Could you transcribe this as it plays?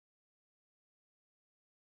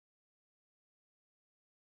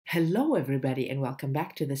Hello, everybody, and welcome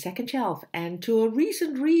back to the second shelf and to a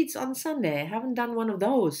recent reads on Sunday. I haven't done one of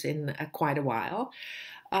those in quite a while,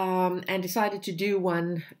 and decided to do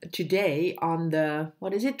one today on the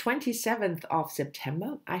 27th of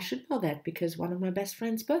September. I should know that because one of my best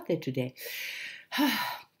friend's birthday today.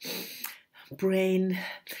 Brain.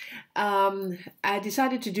 I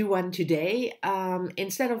decided to do one today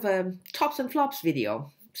instead of a tops and flops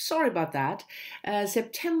video. Sorry about that.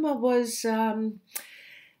 September was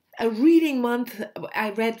a reading month. I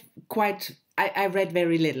read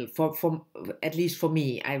very little, for at least for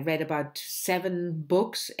me. I read about 8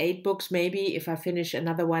 books maybe, if I finish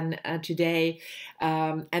another one today.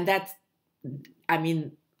 And that's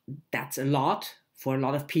a lot for a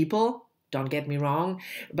lot of people. Don't get me wrong.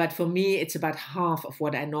 But for me, it's about half of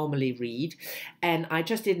what I normally read. And I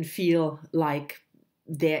just didn't feel like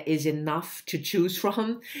there is enough to choose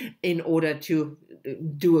from in order to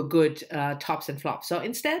do a good tops and flops. So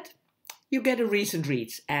instead, you get a recent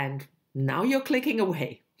reads, and now you're clicking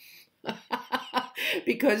away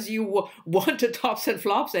because you want a tops and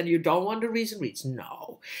flops and you don't want a recent reads.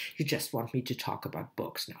 No, you just want me to talk about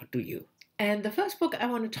books now, do you? And the first book I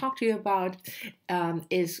want to talk to you about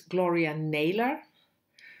is Gloria Naylor.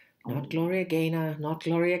 Not Gloria Gaynor,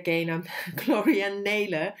 Gloria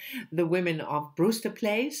Naylor, The Women of Brewster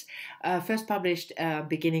Place, first published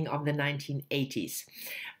beginning of the 1980s.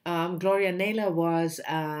 Gloria Naylor was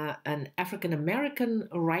an African-American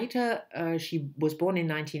writer. She was born in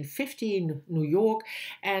 1950 in New York,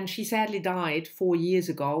 and she sadly died 4 years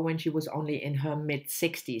ago when she was only in her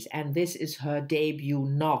mid-60s. And this is her debut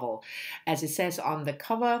novel. As it says on the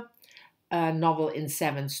cover, a novel in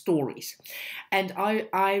 7 stories. And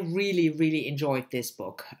I really enjoyed this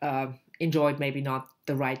book. Enjoyed, maybe not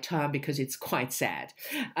the right term because it's quite sad.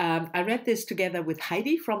 I read this together with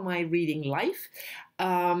Heidi from my reading life.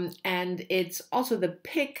 And it's also the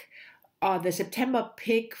September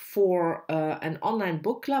pick for an online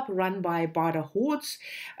book club run by Britta Bolt,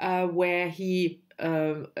 where he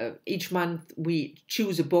each month we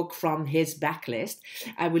choose a book from his backlist.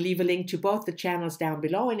 I will leave a link to both the channels down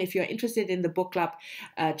below, and if you're interested in the book club,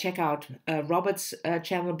 check out Robert's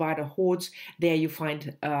channel, Britta Bolt. There you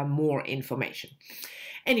find more information.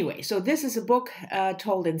 Anyway, so this is a book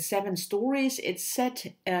told in 7 stories. It's set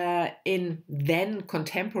in then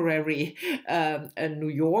contemporary New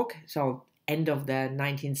York, so end of the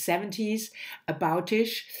 1970s,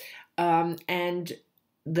 about-ish, and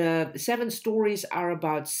the 7 stories are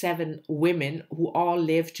about 7 women who all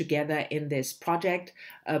live together in this project,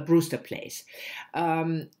 Brewster Place.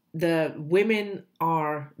 The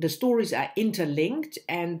stories are interlinked,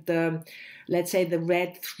 and let's say the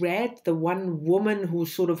red thread, the one woman who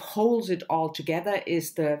sort of holds it all together,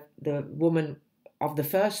 is the woman of the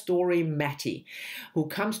first story, Mattie, who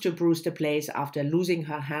comes to Brewster Place after losing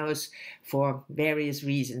her house for various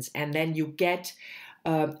reasons. And then you get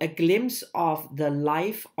a glimpse of the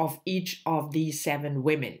life of each of these 7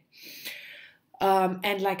 women.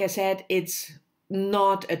 And like I said, it's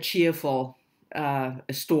not a cheerful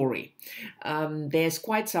story. There's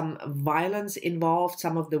quite some violence involved.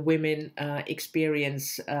 Some of the women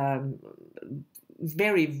experience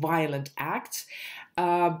very violent acts,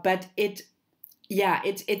 but it's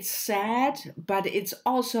sad, but it's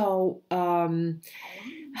also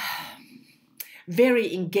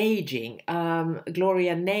very engaging.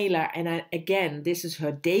 Gloria Naylor, and again, this is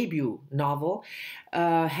her debut novel,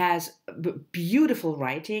 has beautiful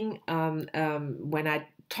writing. When I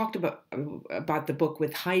talked about the book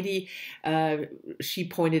with Heidi, she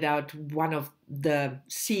pointed out one of the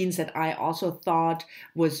scenes that I also thought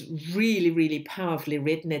was really powerfully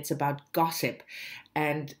written. It's about gossip,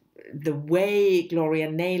 and the way Gloria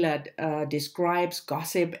Naylor describes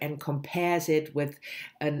gossip and compares it with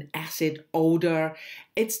an acid odor,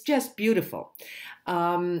 it's just beautiful.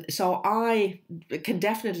 So I can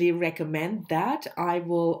definitely recommend that. I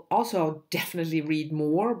will also definitely read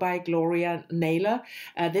more by Gloria Naylor.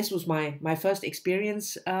 This was my first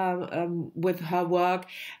experience with her work,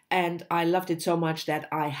 and I loved it so much that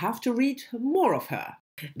I have to read more of her.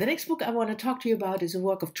 The next book I want to talk to you about is a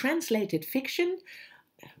work of translated fiction.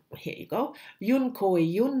 Here you go. Yun Koi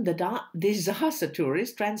Yun, The Disaster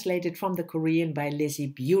Tourist, translated from the Korean by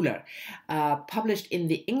Lizzie Bueller. Published in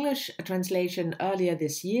the English translation earlier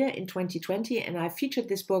this year in 2020, and I featured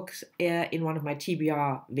this book in one of my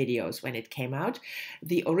TBR videos when it came out.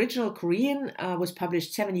 The original Korean was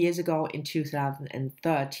published 7 years ago in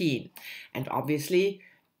 2013, and obviously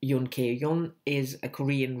Yun Kye-yoon is a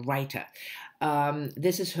Korean writer.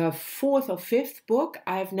 This is her 4th or 5th book.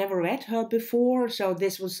 I've never read her before, so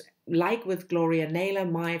this was like with Gloria Naylor,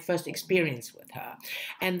 my first experience with her.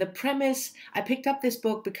 And the premise, I picked up this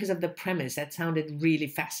book because of the premise that sounded really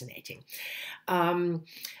fascinating.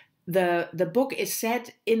 The book is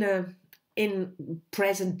set in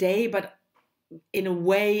present day, but in a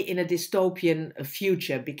way in a dystopian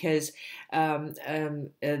future, because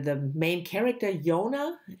the main character,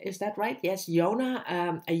 Yona, is that right? Yes,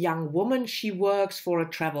 Yona, a young woman, she works for a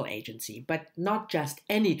travel agency, but not just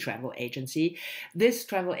any travel agency. This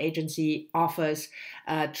travel agency offers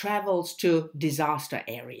travels to disaster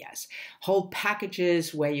areas, whole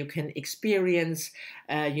packages where you can experience,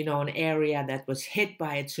 an area that was hit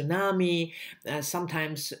by a tsunami.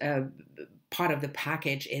 Sometimes part of the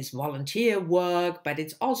package is volunteer work, but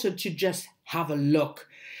it's also to just have a look.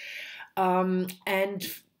 And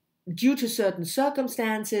due to certain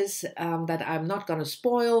circumstances that I'm not going to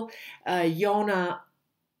spoil, Yona,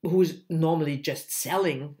 who's normally just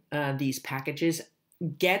selling these packages,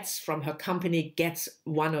 gets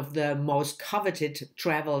one of the most coveted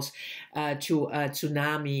travels to a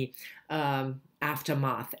tsunami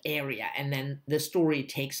aftermath area. And then the story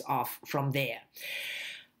takes off from there.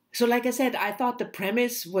 So like I said, I thought the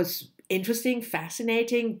premise was interesting,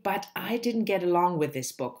 fascinating, but I didn't get along with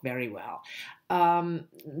this book very well.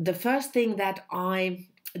 The first thing that I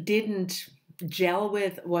didn't gel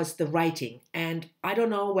with was the writing. And I don't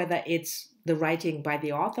know whether it's the writing by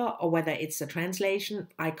the author or whether it's a translation.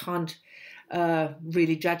 I can't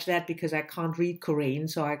really judge that because I can't read Korean,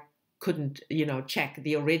 so I couldn't, check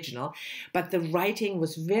the original. But the writing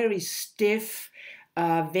was very stiff,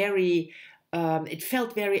 it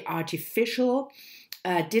felt very artificial,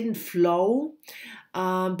 didn't flow,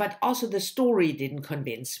 but also the story didn't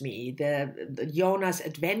convince me. The Yona's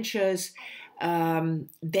adventures,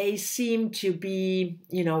 they seem to be,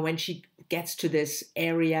 when she gets to this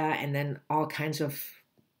area and then all kinds of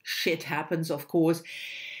shit happens, of course.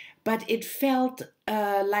 But it felt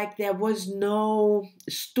like there was no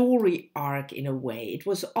story arc in a way. It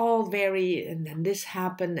was all very, and then this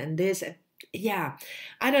happened and this. Yeah,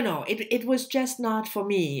 I don't know. It was just not for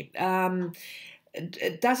me.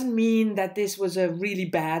 It doesn't mean that this was a really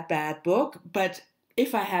bad book, but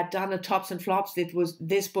if I had done a tops and flops,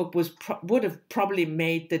 this book would have probably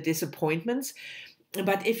made the disappointments.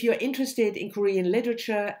 But if you're interested in Korean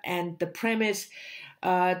literature and the premise,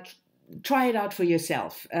 try it out for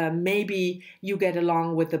yourself. Maybe you get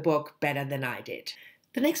along with the book better than I did.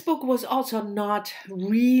 The next book was also not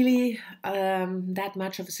really that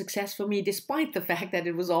much of a success for me, despite the fact that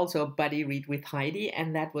it was also a buddy read with Heidi,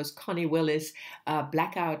 and that was Connie Willis'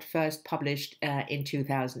 Blackout, first published in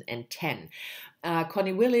 2010.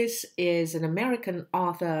 Connie Willis is an American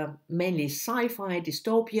author, mainly sci-fi,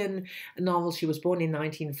 dystopian novels. She was born in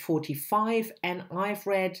 1945, and I've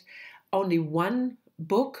read only one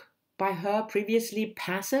book by her previously,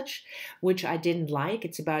 Passage, which I didn't like.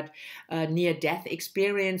 It's about a near-death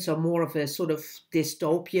experience, or more of a sort of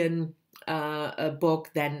dystopian book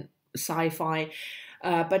than sci-fi.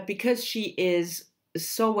 But because she is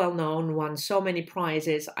so well known, won so many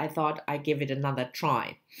prizes, I thought I'd give it another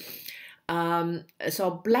try.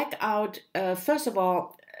 So Blackout, first of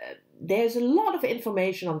all, there's a lot of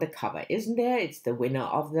information on the cover, isn't there? It's the winner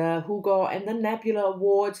of the Hugo and the Nebula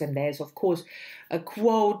Awards, and there's, of course, a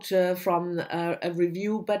quote from a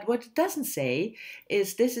review. But what it doesn't say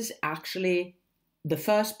is this is actually the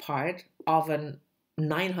first part of a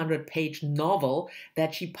 900-page novel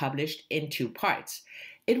that she published in 2 parts.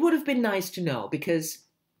 It would have been nice to know, because,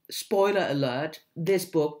 spoiler alert, this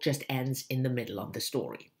book just ends in the middle of the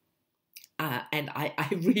story. And I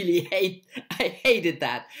really hated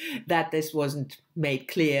that this wasn't made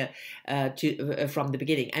clear from the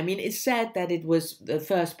beginning. I mean, it's said that it was the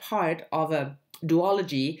first part of a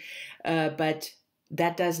duology, but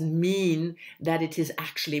that doesn't mean that it is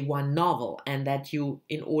actually one novel, and that you,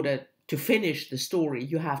 in order to finish the story,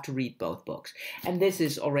 you have to read both books. And this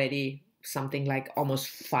is already something like almost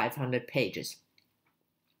 500 pages.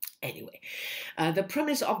 Anyway, the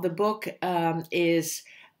premise of the book is...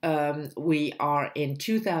 we are in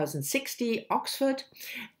 2060 Oxford,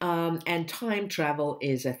 and time travel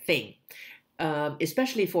is a thing,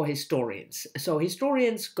 especially for historians. So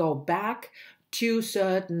historians go back to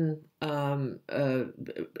certain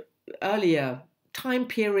earlier time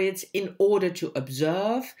periods in order to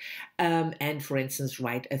observe and, for instance,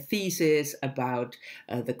 write a thesis about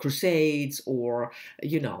the Crusades, or,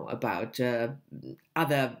 about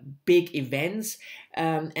other big events.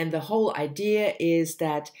 And the whole idea is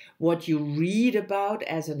that what you read about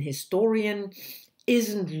as an historian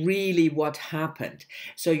isn't really what happened.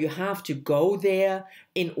 So you have to go there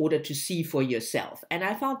in order to see for yourself. And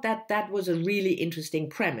I thought that that was a really interesting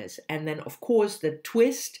premise. And then, of course, the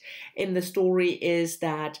twist in the story is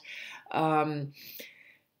that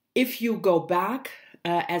if you go back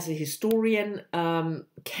as a historian,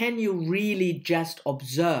 can you really just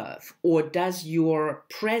observe, or does your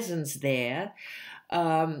presence there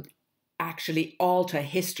actually alter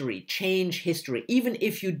history, change history, even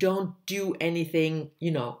if you don't do anything,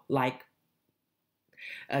 like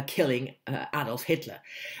killing Adolf Hitler?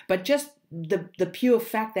 But just the pure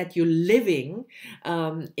fact that you're living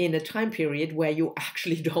in a time period where you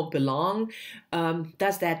actually don't belong,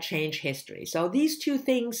 does that change history? So these two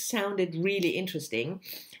things sounded really interesting.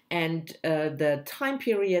 And the time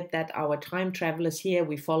period that our time travelers here,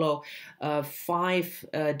 we follow 5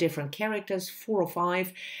 different characters, 4 or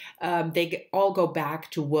 5. They all go back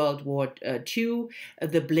to World War II,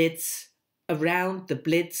 around the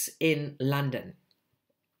Blitz in London.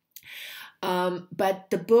 But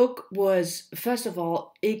the book was, first of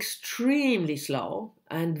all, extremely slow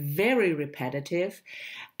and very repetitive.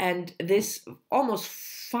 And this almost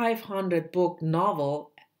 500 book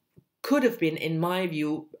novel could have been, in my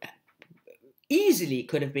view, easily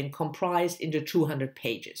could have been comprised into 200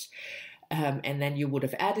 pages. And then you would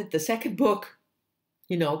have added the second book,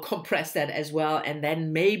 compressed that as well. And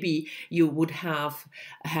then maybe you would have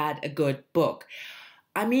had a good book.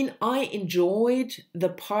 I mean, I enjoyed the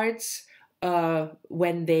parts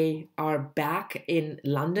when they are back in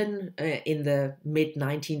London in the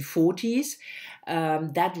mid-1940s.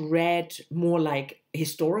 That read more like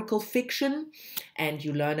historical fiction, and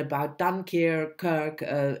you learn about Dunkirk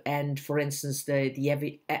and, for instance,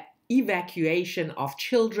 the evacuation of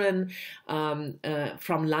children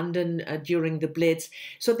from London during the Blitz.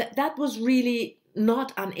 So that was really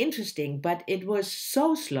not uninteresting, but it was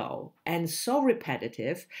so slow and so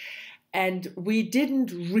repetitive. And we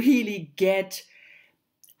didn't really get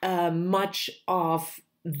much of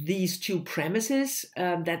these two premises,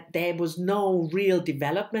 that there was no real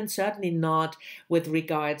development, certainly not with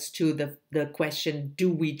regards to the question,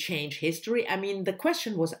 do we change history? I mean, the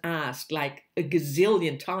question was asked like a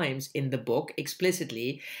gazillion times in the book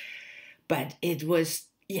explicitly, but it was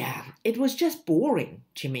just boring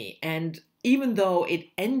to me. And even though it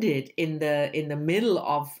ended in the middle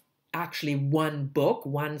of actually one book,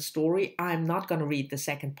 one story, I'm not going to read the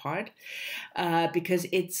second part because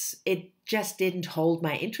it just didn't hold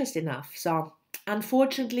my interest enough. So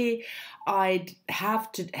unfortunately, I'd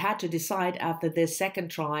had to decide after the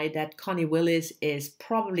second try that Connie Willis is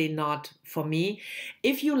probably not for me.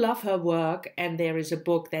 If you love her work and there is a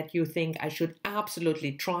book that you think I should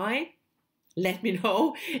absolutely try, let me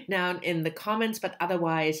know down in the comments. But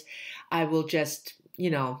otherwise, I will just,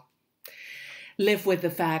 live with the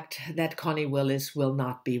fact that Connie Willis will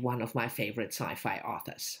not be one of my favorite sci-fi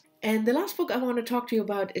authors. And the last book I want to talk to you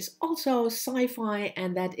about is also sci-fi,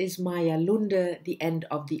 and that is Maja Lunde, The End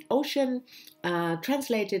of the Ocean,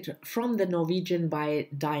 translated from the Norwegian by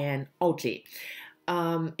Diane Oatley.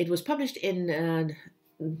 It was published in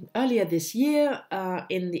earlier this year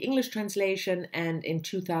in the English translation, and in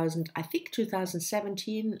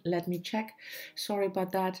 2017, let me check, sorry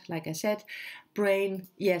about that, like I said, brain,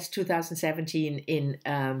 yes, 2017 in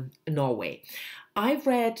Norway. I've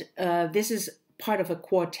read, this is part of a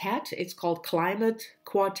quartet, it's called Climate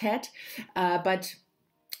Quartet, but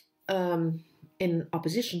in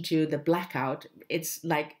opposition to the Blackout, it's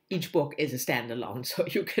like each book is a standalone, so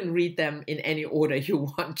you can read them in any order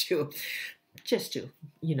you want to. Just to,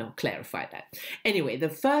 clarify that. Anyway, the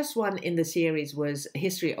first one in the series was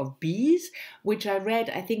History of Bees, which I read,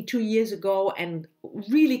 I think, 2 years ago and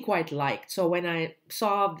really quite liked. So when I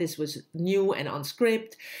saw this was new and on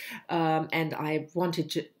script, and I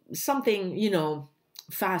wanted something,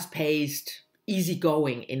 fast-paced,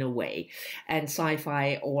 easygoing in a way, and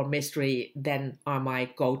sci-fi or mystery then are my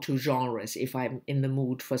go-to genres if I'm in the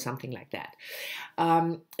mood for something like that.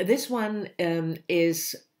 This one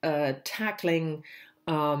is tackling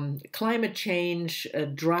climate change,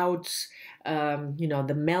 droughts,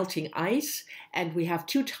 the melting ice. And we have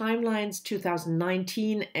 2 timelines,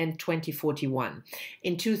 2019 and 2041.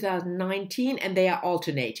 In 2019, and they are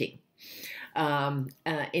alternating.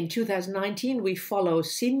 In 2019, we follow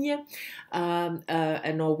Sinje,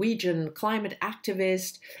 a Norwegian climate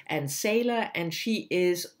activist and sailor, and she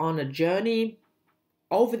is on a journey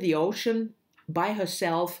over the ocean by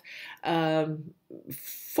herself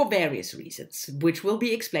for various reasons, which will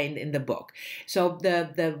be explained in the book. So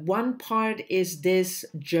the one part is this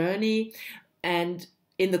journey, and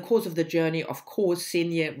in the course of the journey, of course,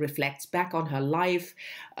 Sinje reflects back on her life,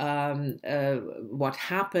 what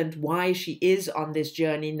happened, why she is on this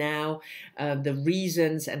journey now, the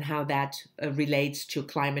reasons, and how that relates to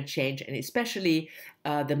climate change, and especially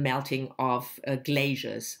the melting of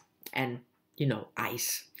glaciers and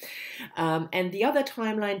ice. And the other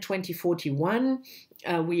timeline, 2041,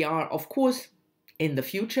 we are, of course, in the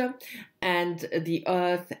future, and the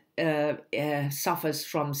Earth suffers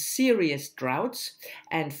from serious droughts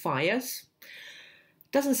and fires.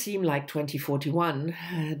 Doesn't seem like 2041,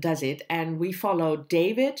 does it? And we follow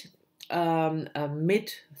David, a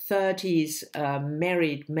mid-30s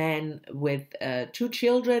married man with 2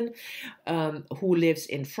 children, who lives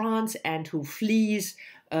in France and who flees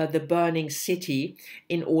the burning city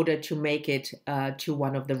in order to make it to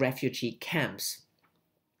one of the refugee camps.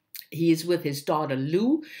 He is with his daughter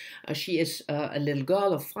Lou. She is a little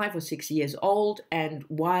girl of 5 or 6 years old, and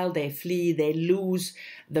while they flee, they lose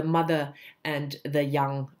the mother and the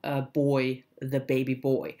young boy, the baby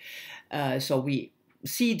boy. So we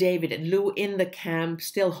see David and Lou in the camp,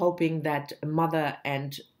 still hoping that mother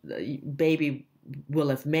and the baby will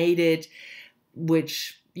have made it,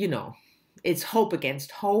 which, it's hope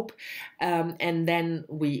against hope. And then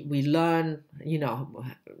we learn,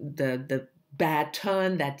 the bad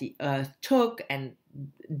turn that the Earth took, and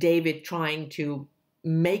David trying to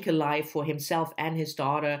make a life for himself and his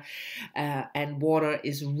daughter, and water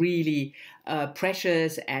is really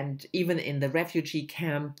precious, and even in the refugee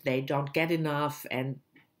camp they don't get enough, and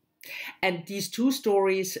these 2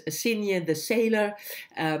 stories, Sinje the sailor,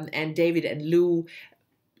 and David and Lou,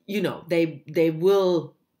 they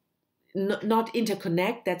will not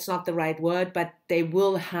interconnect, that's not the right word, but they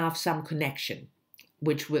will have some connection,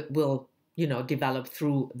 which will develop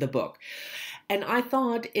through the book. And I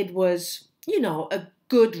thought it was, a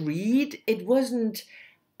good read. It wasn't,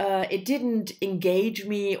 it didn't engage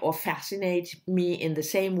me or fascinate me in the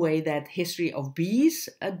same way that History of Bees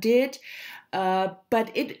did, but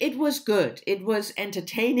it was good. It was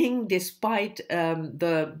entertaining despite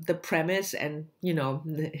the premise, and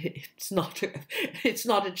it's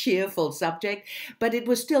not a cheerful subject, but it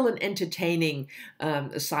was still an entertaining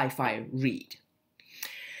sci-fi read.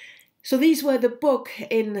 So these were the book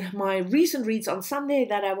in my recent reads on Sunday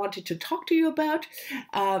that I wanted to talk to you about.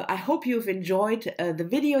 I hope you've enjoyed the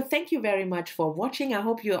video. Thank you very much for watching. I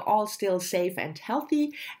hope you're all still safe and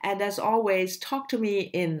healthy. And as always, talk to me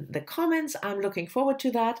in the comments. I'm looking forward to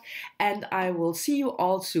that. And I will see you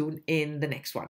all soon in the next one.